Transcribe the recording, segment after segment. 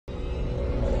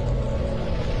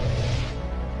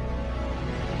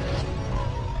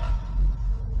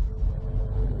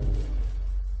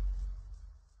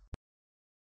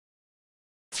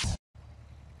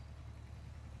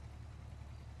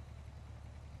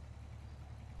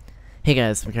Hey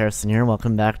guys, Markyroson here.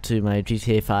 Welcome back to my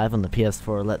GTA 5 on the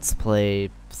PS4 Let's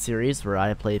Play series, where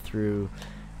I play through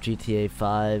GTA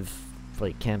 5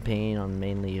 like campaign on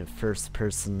mainly a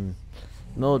first-person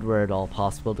mode where at all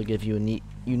possible to give you a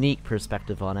unique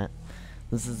perspective on it.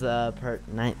 This is part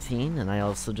 19, and I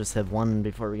also just have one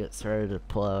before we get started.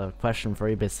 A question for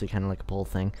you, basically kind of like a poll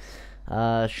thing.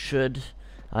 Should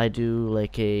I do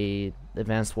like a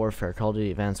Advanced Warfare, Call of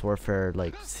Duty Advanced Warfare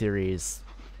like series?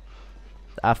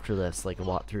 After this, like a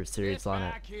walkthrough series on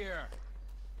it.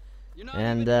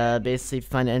 And basically, if you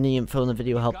find any info in the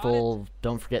video helpful,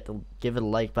 don't forget to give it a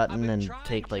like button and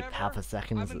take like half a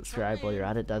second to subscribe while you're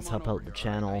at it. It does help out the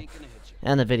channel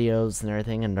and the videos and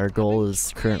everything. And our goal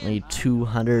is currently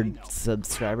 200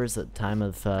 subscribers at the time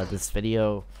of this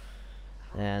video.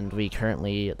 And we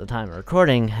currently, at the time of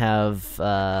recording, have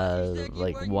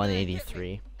like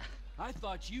 183. I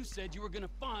thought you said you were gonna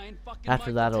find fucking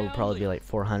After that, it'll probably be like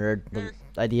 400. The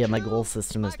idea of my goal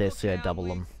system is basically I double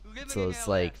them. So it's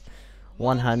like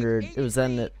 100. It was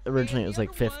originally it was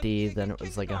like 50, then it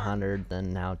was like 100,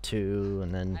 then now 2,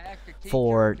 and then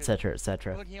 4, etc.,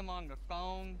 etc. Put him on the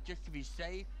phone just to be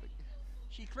safe. But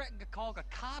she threatened to call the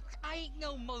cops. I ain't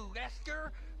no molester,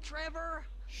 Trevor.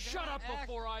 Shut up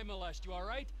before I molest you, all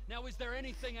right? Now, is there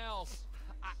anything else?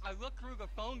 I looked through the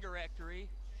phone directory.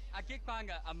 I did find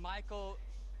a Michael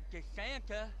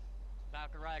DeSanta,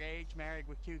 about the right age, married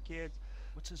with 2 kids.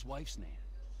 What's his wife's name?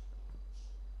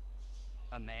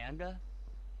 Amanda?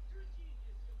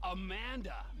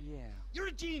 Amanda? Yeah. You're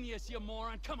a genius, you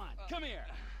moron. Come on, come here.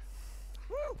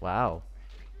 Wow.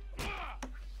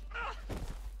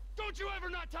 Don't you ever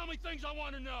not tell me things I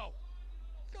want to know.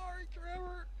 Sorry,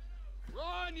 Trevor.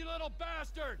 Run, you little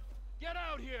bastard. Get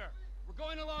out here. We're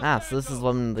going to Los Ah, Santos. so this is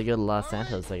when they go to Los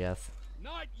Santos, I guess.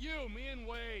 Not you, me and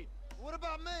Wade. What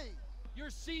about me? You're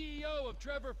CEO of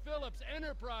Trevor Phillips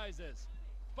Enterprises.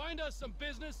 Find us some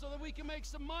business so that we can make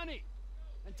some money.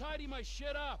 And tidy my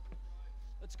shit up.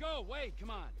 Let's go. Wade, come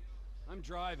on. I'm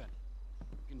driving.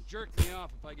 You can jerk me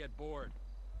off if I get bored.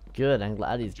 Good, I'm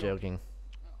glad he's joking.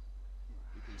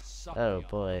 You can suck Oh me off.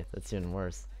 boy, that's even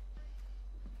worse.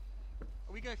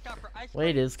 Are we gonna stop for ice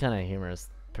Wade cream? is kind of a humorous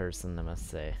person, I must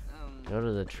say. Go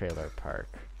to the trailer park.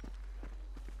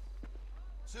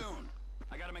 Soon.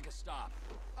 I gotta make a stop.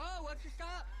 Oh, what's the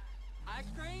stop? Ice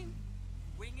cream?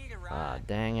 We need a ride. Ah,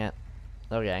 dang it.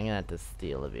 Okay, I'm gonna have to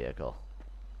steal a vehicle.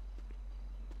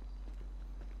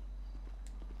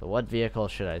 But what vehicle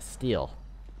should I steal?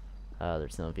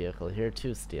 There's no vehicle here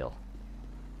to steal.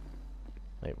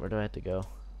 Wait, where do I have to go?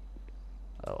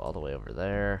 Oh, all the way over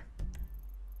there.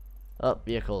 Oh,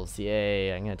 vehicles,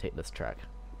 yay, I'm gonna take this truck.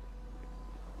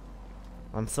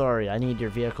 I'm sorry, I need your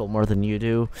vehicle more than you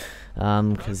do,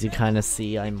 because you kind of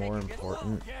see I'm more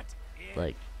important.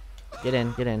 Like, get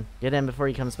in before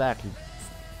he comes back, you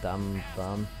dumb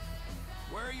bum.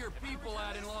 Where are your people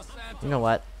at in Los Santos? You know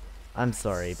what? I'm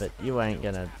sorry, but you ain't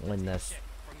gonna win this.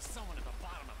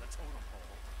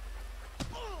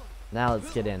 Now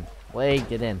let's get in. Wait,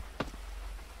 get in.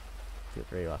 Get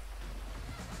very well.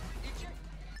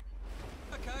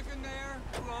 A cousin there,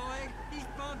 Lloyd. He's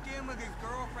bumped in with his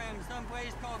girlfriend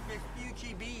someplace called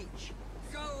Vespucci Beach.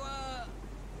 So,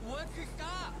 what's the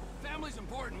stop? Family's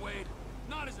important, Wade.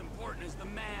 Not as important as the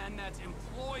man that's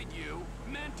employed you,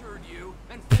 mentored you,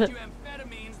 and fed you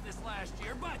amphetamines this last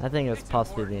year, but I think it's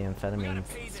possibly the important. We gotta amphetamines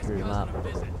pay this screwed him up. cousin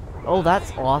a visit. Oh,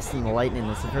 that's awesome, the lightning.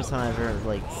 This is the first time I've ever,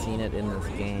 like, seen it in this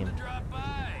game. To drop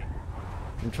by.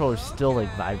 The controller's still,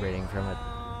 like, vibrating from it.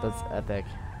 That's epic.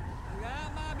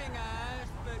 That might be nice,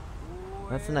 but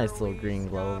That's a nice little where are we green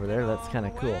glow over there. That's stopping kind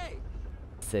of on the cool. way?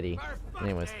 City. For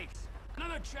Anyways. fuck's sakes.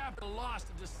 Another chapter lost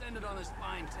and descended on this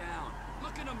fine town.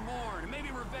 Looking to mourn, maybe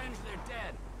revenge their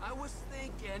dead. I was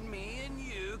thinking me and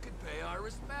you could pay our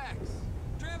respects.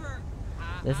 Trevor.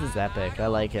 This is epic. I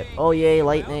like it. Oh, yay,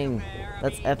 lightning.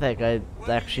 That's epic. I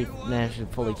actually managed to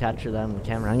fully capture that on the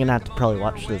camera. I'm going to have to probably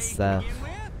watch this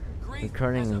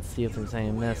recording and see if there's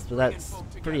any missed. But that's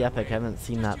pretty epic. I haven't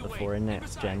seen that before in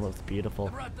next gen. Looks beautiful.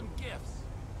 I brought them gifts.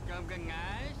 Something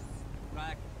nice?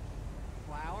 Like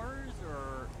flowers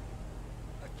or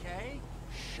a cake?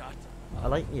 Shut I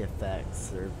like the effects.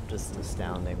 They're just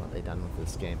astounding what they've done with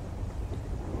this game.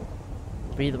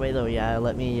 But either way though, yeah,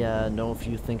 let me know if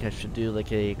you think I should do like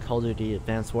a Call of Duty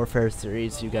Advanced Warfare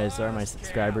series. You guys are my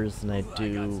subscribers and I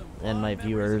do, and my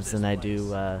viewers, and I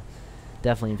do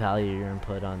definitely value your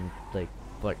input on like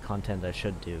what content I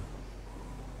should do.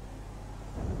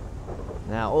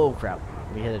 Now, oh crap,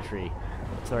 we hit a tree.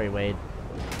 Sorry, Wade.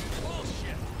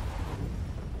 bullshit.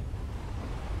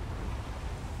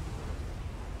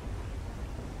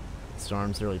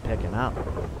 Storm's really picking up.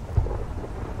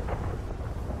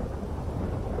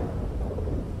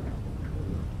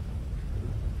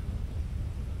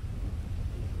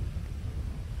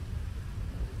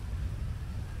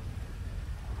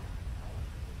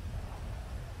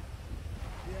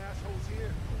 boys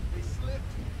here. They slipped.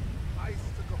 Ice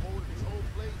took a hold of this whole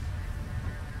place.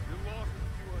 Your losses,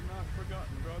 you are not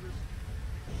forgotten, brothers.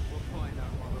 We'll find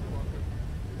out, motherfucker.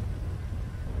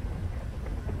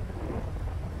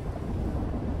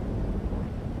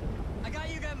 I got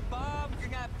you them bombs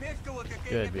and that pistol with the thing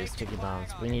Good, that we have makes sticky you fly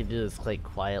bombs. on We it. need to do this quite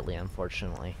quietly,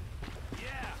 unfortunately.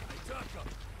 Yeah, I took them.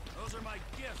 Those are my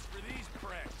gifts for these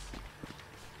pricks.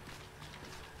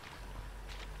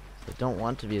 I don't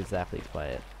want to be exactly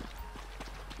quiet.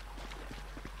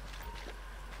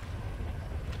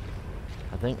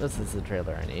 I think this is the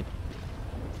trailer I need.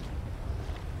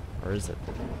 Or is it?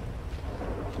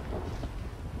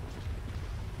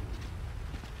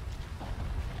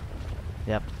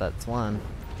 Yep, that's one.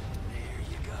 There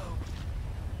you go.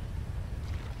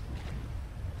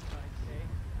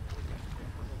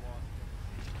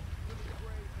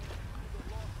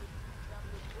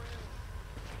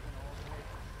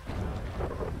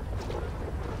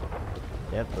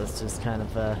 Yep, let's just kind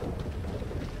of,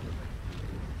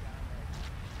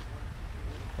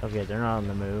 okay, they're not on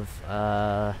the move.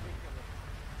 I'm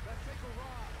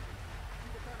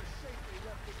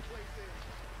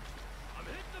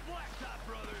hitting the blacktop,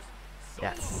 brothers.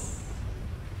 Yes.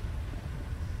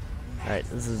 Alright,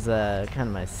 this is, kind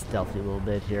of my stealthy little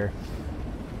bit here.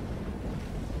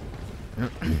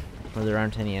 Where there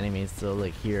aren't any enemies, so,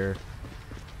 like, here,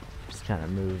 just kind of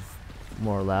move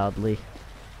more loudly.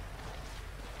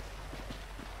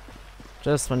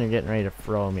 Just when you're getting ready to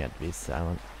throw them, you have to be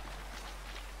silent.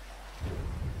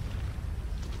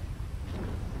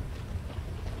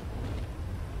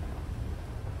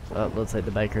 Oh, looks like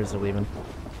the bikers are leaving.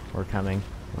 Or coming.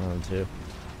 One of the two.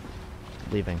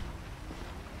 Leaving.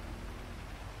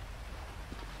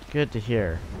 Good to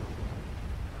hear.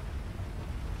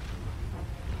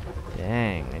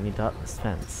 Dang, I need to hop this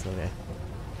fence. Okay.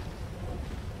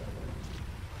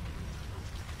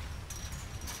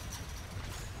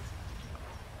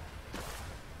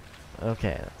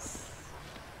 Okay, that's...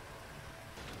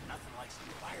 Nothing like some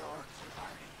fireworks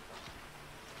party.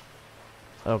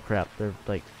 Oh crap, they're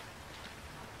like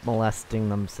molesting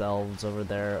themselves over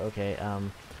there. Okay,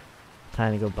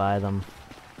 time to go buy them.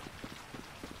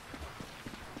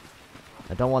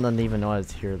 I don't want them to even know I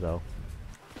was here though.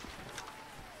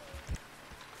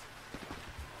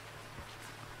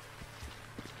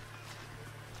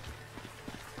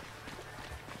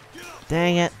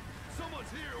 Dang it!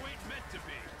 Someone's here who ain't meant to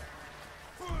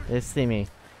be. They see me.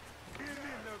 Get in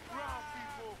the ground,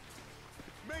 people.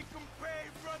 Make them pay,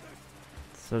 brothers.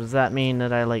 So does that mean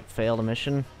that I like failed a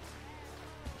mission?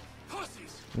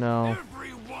 Pussies. No.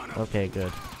 Every one of Okay,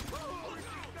 good.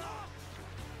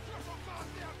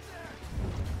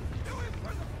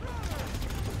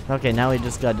 Okay, now we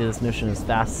just gotta do this mission as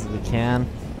fast as we can.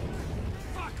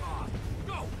 Fuck off.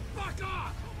 Go. Fuck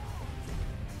off.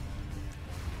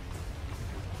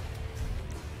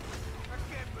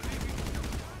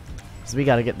 So we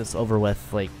gotta get this over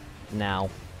with, like, now.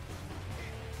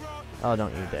 Oh,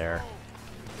 don't you dare.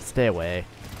 Stay away.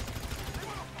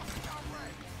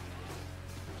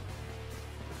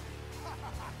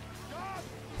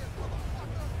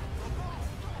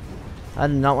 I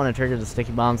do not want to trigger the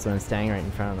sticky bomb, so I'm standing right in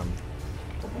front of them.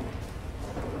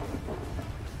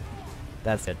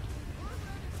 That's good.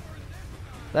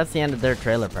 That's the end of their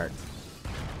trailer part.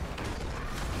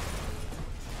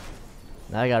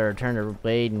 Now I gotta return to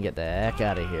Wade and get the heck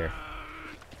out of here.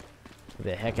 Get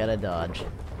the heck out of Dodge.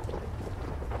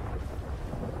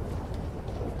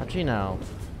 How'd you know?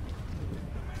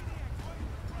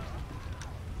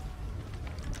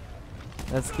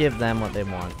 Let's give them what they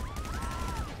want.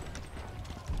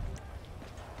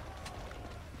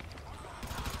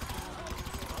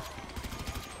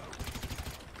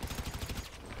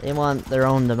 They want their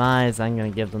own demise, I'm gonna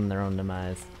give them their own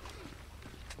demise.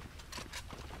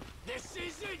 This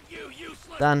isn't you,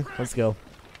 useless. Done, let's go.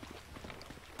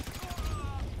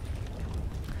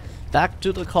 Back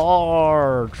to the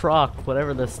car, truck,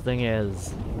 whatever this thing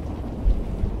is.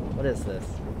 What is this?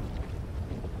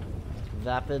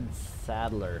 Vapid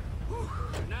Saddler.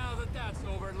 Now that that's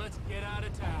over, let's get out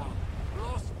of town.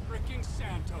 Los freaking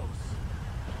Santos.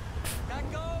 That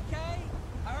go okay?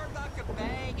 I heard lots of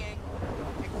banging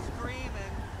and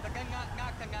screaming, but then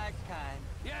not the nice kind.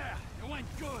 Yeah, it went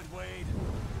good, Wade.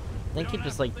 I think he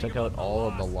just like took out all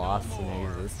of the loss in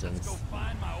existence. Let's go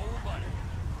find my old buddy.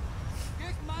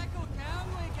 This Michael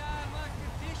Townley guy must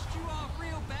have pissed you off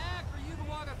real bad for you to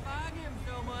want to find him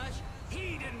so much.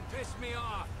 He didn't piss me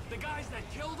off. The guys that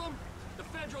killed him, the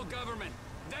federal government,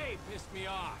 they pissed me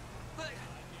off. But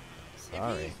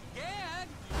Sorry. if he's dead,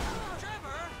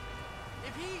 Trevor,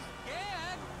 if he's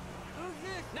dead, Who's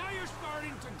this? Now you're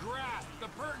starting to grasp the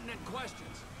pertinent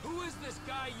questions. Who is this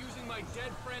guy using my dead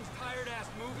friend's tired-ass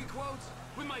movie quotes?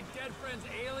 With my dead friend's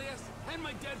alias? And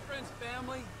my dead friend's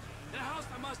family? In a house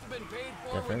I must have been paid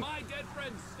for with my dead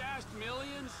friend's stashed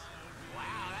millions?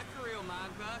 Wow, that's a real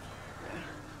mindfuck.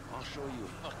 I'll show you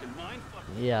a fucking mindfuck.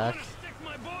 Yeah. I'm gonna stick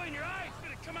my boy in your eye. It's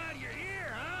gonna come out of your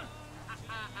ear, huh?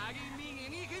 I didn't mean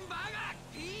anything by that,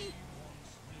 P.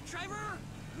 Trevor?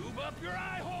 Lube up your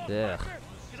eye hole, Yeah. fucker,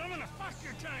 'cause I'm gonna fuck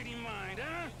your tiny mind,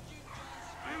 huh?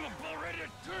 I'm about ready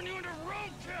to turn you into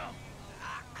roadkill.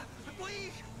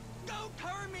 Please, don't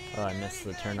turn me Oh, I into missed the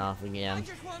anything. turn off I again.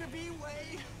 just want to be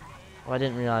Wade. Oh, I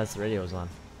didn't realize the radio was on.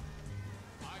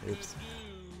 Oops.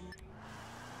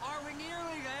 Are we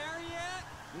nearly there yet?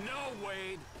 No,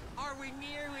 Wade. Are we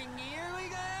nearly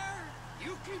there?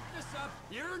 You keep this up,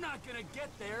 you're not gonna get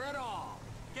there at all.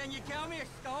 Can you tell me a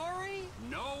story?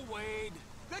 No, Wade.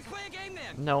 Let's play a game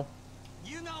then. No.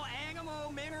 You know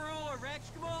animal, mineral, or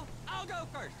vegetable? I'll go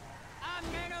first. I'm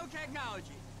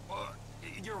nanotechnology.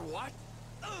 You're what?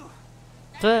 Ooh.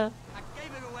 Tuh. I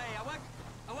gave it away. I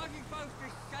wasn't supposed to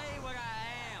say what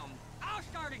I am. I'll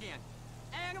start again.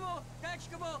 Animal,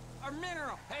 vegetable, or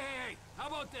mineral? Hey, how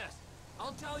about this?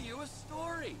 I'll tell you a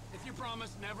story if you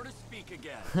promise never to speak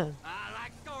again. I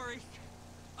like stories.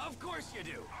 Of course you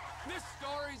do. This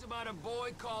story's about a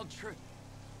boy called Trisha.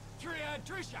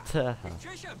 Tuh. Is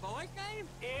Trisha a boy's name?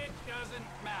 It doesn't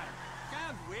matter.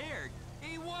 Sounds weird.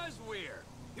 He was weird.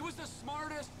 He was the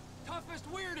smartest, toughest,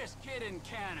 weirdest kid in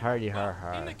Canada. Hardy har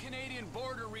Well, har. in the Canadian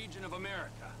border region of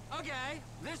America. Okay.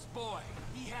 This boy,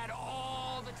 he had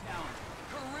all the talent,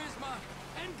 charisma,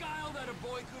 and guile that a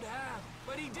boy could have,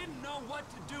 but he didn't know what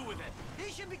to do with it.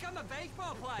 He should become a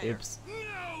baseball player. Oops.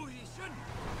 No, he shouldn't.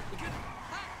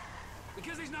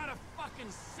 Because he's not a fucking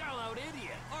sellout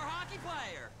idiot. Or hockey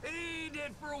player. He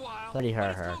did for a while. Bloody har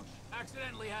but his har. coach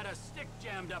accidentally had a stick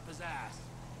jammed up his ass.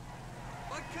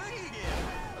 What could he do?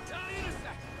 I'll tell you in a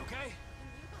second, okay?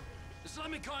 Just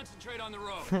let me concentrate on the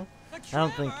road. But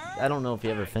I don't know if he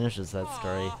ever finishes that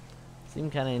story. Aw.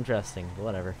 Seemed kind of interesting, but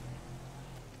whatever.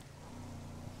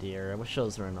 Dear, I wish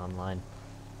those were in online.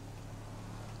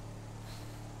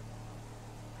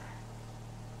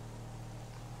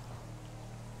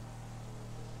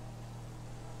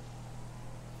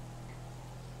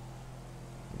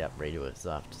 Yep, radio is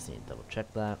off. Just need to double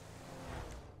check that.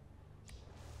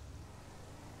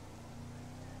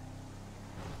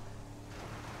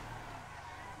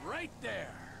 Right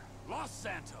there, Los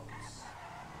Santos.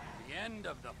 The end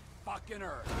of the fucking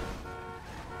earth.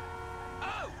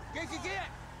 Oh, this is it.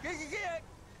 This is it.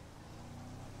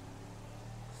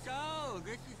 So,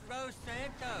 this is Los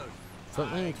Santos.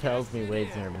 Something tells me guess it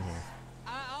Wade's never been is. here.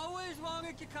 I always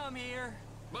wanted to come here.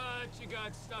 But you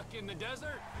got stuck in the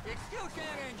desert. It's still San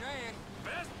Andreas.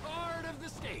 Best part of the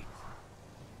state.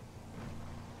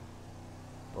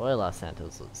 Boy, Los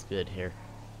Santos looks good here.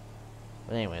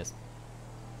 But anyways.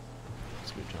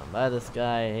 Scooch on by this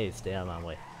guy. Hey, stay out of my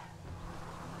way.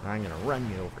 Or I'm gonna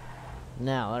run you over.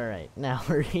 Now, alright. Now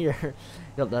we're here.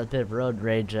 Got that bit of road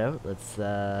rage out. Let's,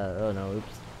 oh no,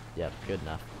 oops. Yep, good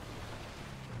enough.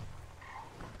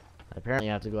 Apparently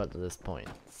I have to go up to this point.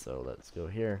 So let's go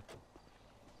here.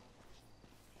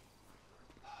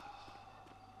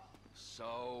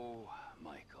 So,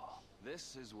 Michael,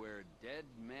 this is where dead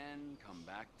men come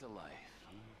back to life.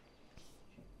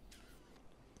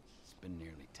 It's been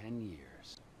nearly 10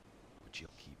 years, which you'll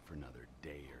keep for another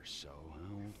day or so, huh,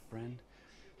 old friend?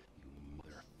 You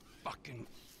motherfucking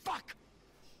fuck!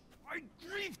 I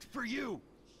grieved for you!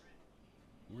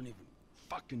 You weren't even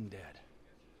fucking dead.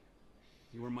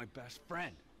 You were my best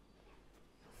friend.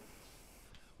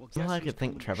 Well, Well, guess I who's could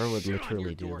think coming to Trevor would shit on your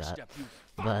literally do that. doorstep, you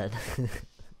fuck? But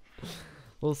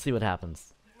we'll see what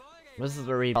happens. This is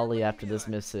where we probably after this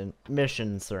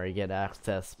mission, get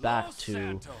access back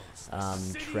to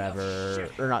Trevor,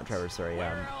 or not Trevor, sorry,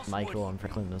 Michael and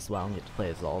Franklin as well, and get to play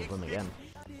as all of them again.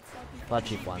 Lot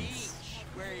cheap ones.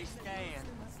 Where he stands.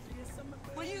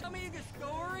 Will you tell me the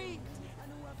story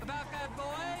about that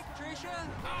boy, Trisha?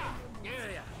 Ah,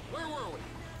 yeah. Where were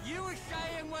we? You were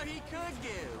saying what he could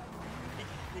do.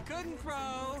 He couldn't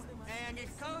throw, and his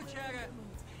coach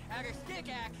had a stick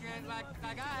accident like I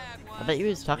had one. I bet he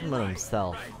was talking about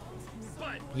himself.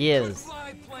 But He could is.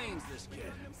 fly planes, this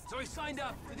kid. So he signed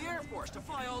up for the Air Force to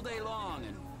fly all day long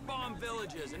and bomb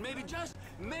villages and maybe just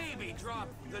maybe drop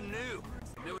the nuke.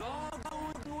 And it was all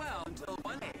going well until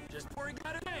one day, just before he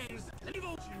got his wings, an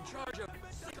evil in charge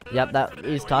of. Yep, that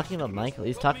he's talking about Michael.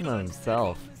 He's talking about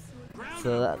himself.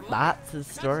 So that's his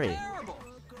story. Terrible.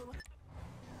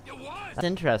 It was. That's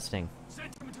interesting.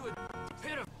 Sent him into a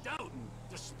pit of doubt and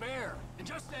despair. bear. And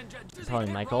just then, just as Probably he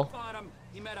hit Michael. rock bottom,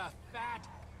 he met a fat,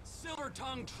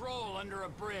 silver-tongued troll under a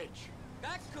bridge.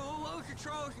 That's cool. What was the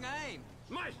troll's name?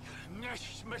 Mike,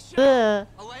 Michelle.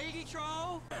 A lady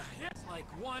troll? It's like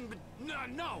one, but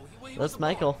no. He was That's a boy.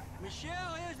 Michael.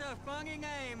 Michelle is a funny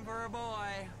name for a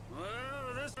boy.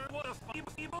 Well, this was a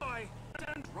funny boy.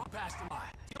 And rock passed him by.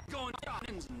 Going down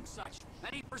and such.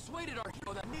 And he persuaded our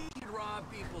hero that he could rob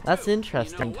people That's too.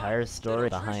 interesting. You know Entire what? story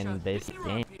Little behind Trisha the basic didn't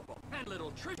rob game. people, and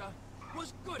little Trisha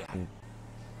was good at it.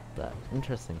 That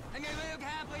interesting. And they lived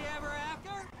happily ever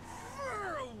after?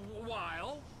 For a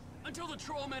while. Until the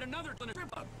troll met another in a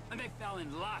strip club, and they fell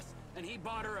in lust. And he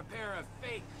bought her a pair of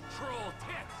fake troll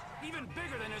tits, even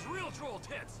bigger than his real troll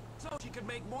tits, so she could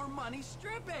make more money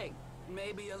stripping.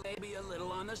 Maybe a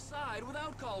little on the side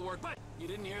without call work, but you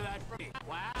didn't hear that from me.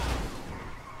 Wow.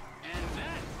 And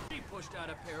then he pushed out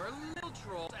a pair of little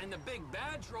trolls, and the big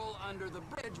bad troll under the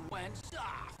bridge went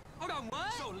soft. Hold on,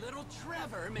 what? So little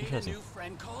Trevor made a Interesting. new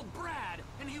friend called Brad,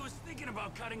 and he was thinking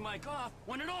about cutting Mike off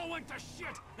when it all went to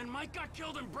shit, and Mike got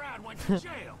killed and Brad went to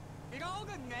jail. Did all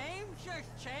the names just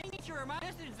change, or am I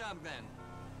missing something?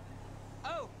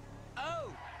 Oh.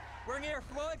 We're near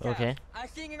Florida. Okay. I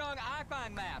seen it on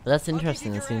iPhone maps. But that's I'll give you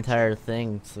interesting. It's the directions. entire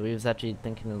thing. So he was actually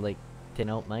thinking of like taking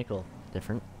out Michael.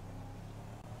 Different.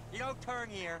 You don't turn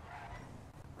here.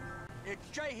 It's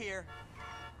straight here.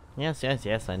 Yes.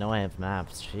 I know I have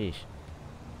maps. Sheesh.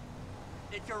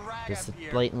 It's a right Just up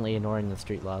here. blatantly ignoring the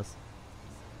street laws.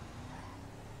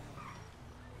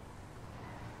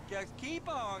 Just keep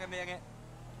on a minute.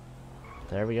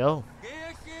 There we go. This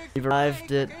is We've the arrived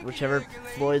place at to whichever get you,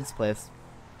 Floyd's place.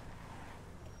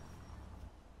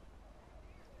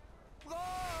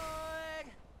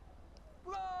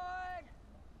 Floyd!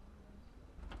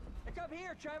 It's up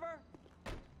here, Trevor.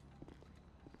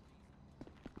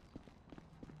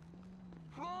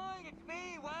 Floyd, it's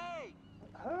me, Wade.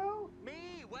 Who?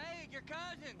 Me, Wade, your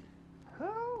cousin.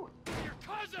 Who? Your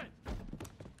cousin!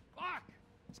 Fuck!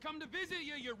 He's come to visit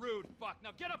you, you rude fuck.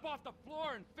 Now get up off the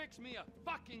floor and fix me a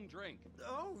fucking drink.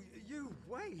 Oh, you,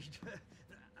 Wade.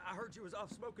 I heard you was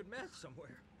off smoking meth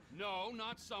somewhere. No,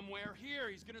 not somewhere. Here.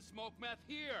 He's gonna smoke meth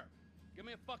here. Give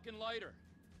me a fucking lighter.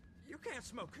 You can't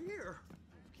smoke here.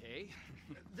 Okay.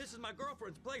 This is my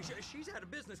girlfriend's place. She's at a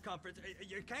business conference.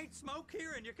 You can't smoke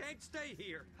here and you can't stay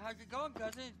here. How's it going,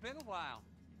 cousin? It's been a while.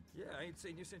 Yeah, I ain't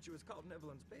seen you since you was caught in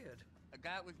Evelyn's bed.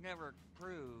 That was never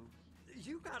proved.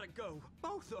 You gotta go,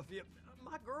 both of you.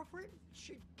 My girlfriend,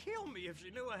 she'd kill me if she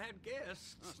knew I had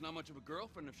guests. Well, it's not much of a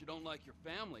girlfriend if you don't like your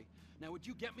family. Now, would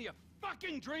you get me a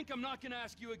fucking drink? I'm not gonna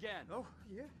ask you again. Oh,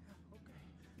 yeah,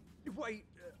 okay. Wait,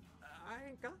 I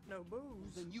ain't got no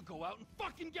booze. Then you go out and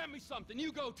fucking get me something.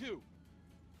 You go too.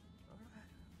 All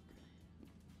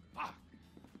right. Fuck.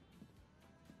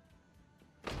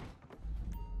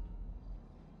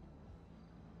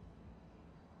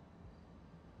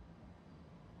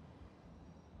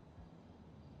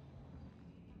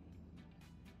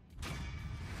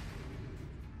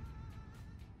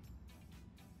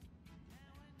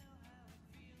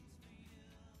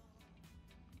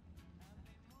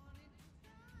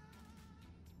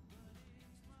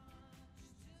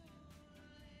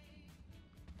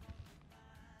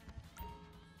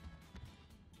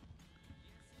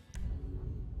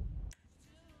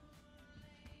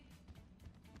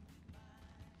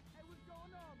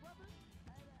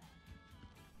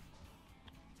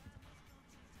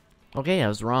 Okay, I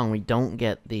was wrong. We don't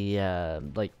get the,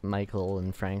 like, Michael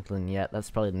and Franklin yet.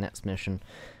 That's probably the next mission.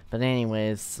 But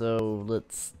anyways, so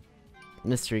let's...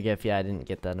 Mystery gift, yeah, I didn't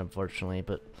get that, unfortunately.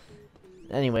 But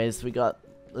anyways, we got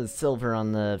the silver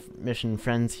on the mission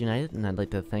Friends United, and I'd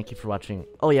like to thank you for watching.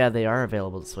 Oh yeah, they are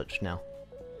available to Switch now.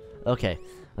 Okay,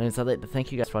 anyways, I'd like to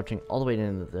thank you guys for watching all the way to the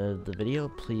end of the video.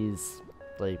 Please,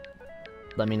 like,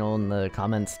 let me know in the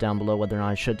comments down below whether or not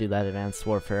I should do that Advanced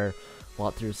Warfare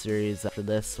walkthrough series after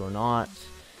this or not.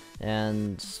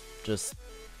 And just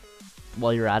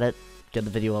while you're at it, give the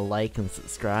video a like and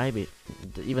subscribe.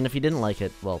 Even if you didn't like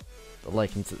it, well, a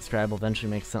like and subscribe will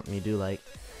eventually make something you do like.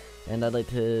 And I'd like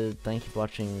to thank you for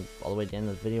watching all the way to the end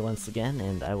of the video once again,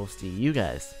 and I will see you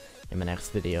guys in my next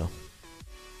video.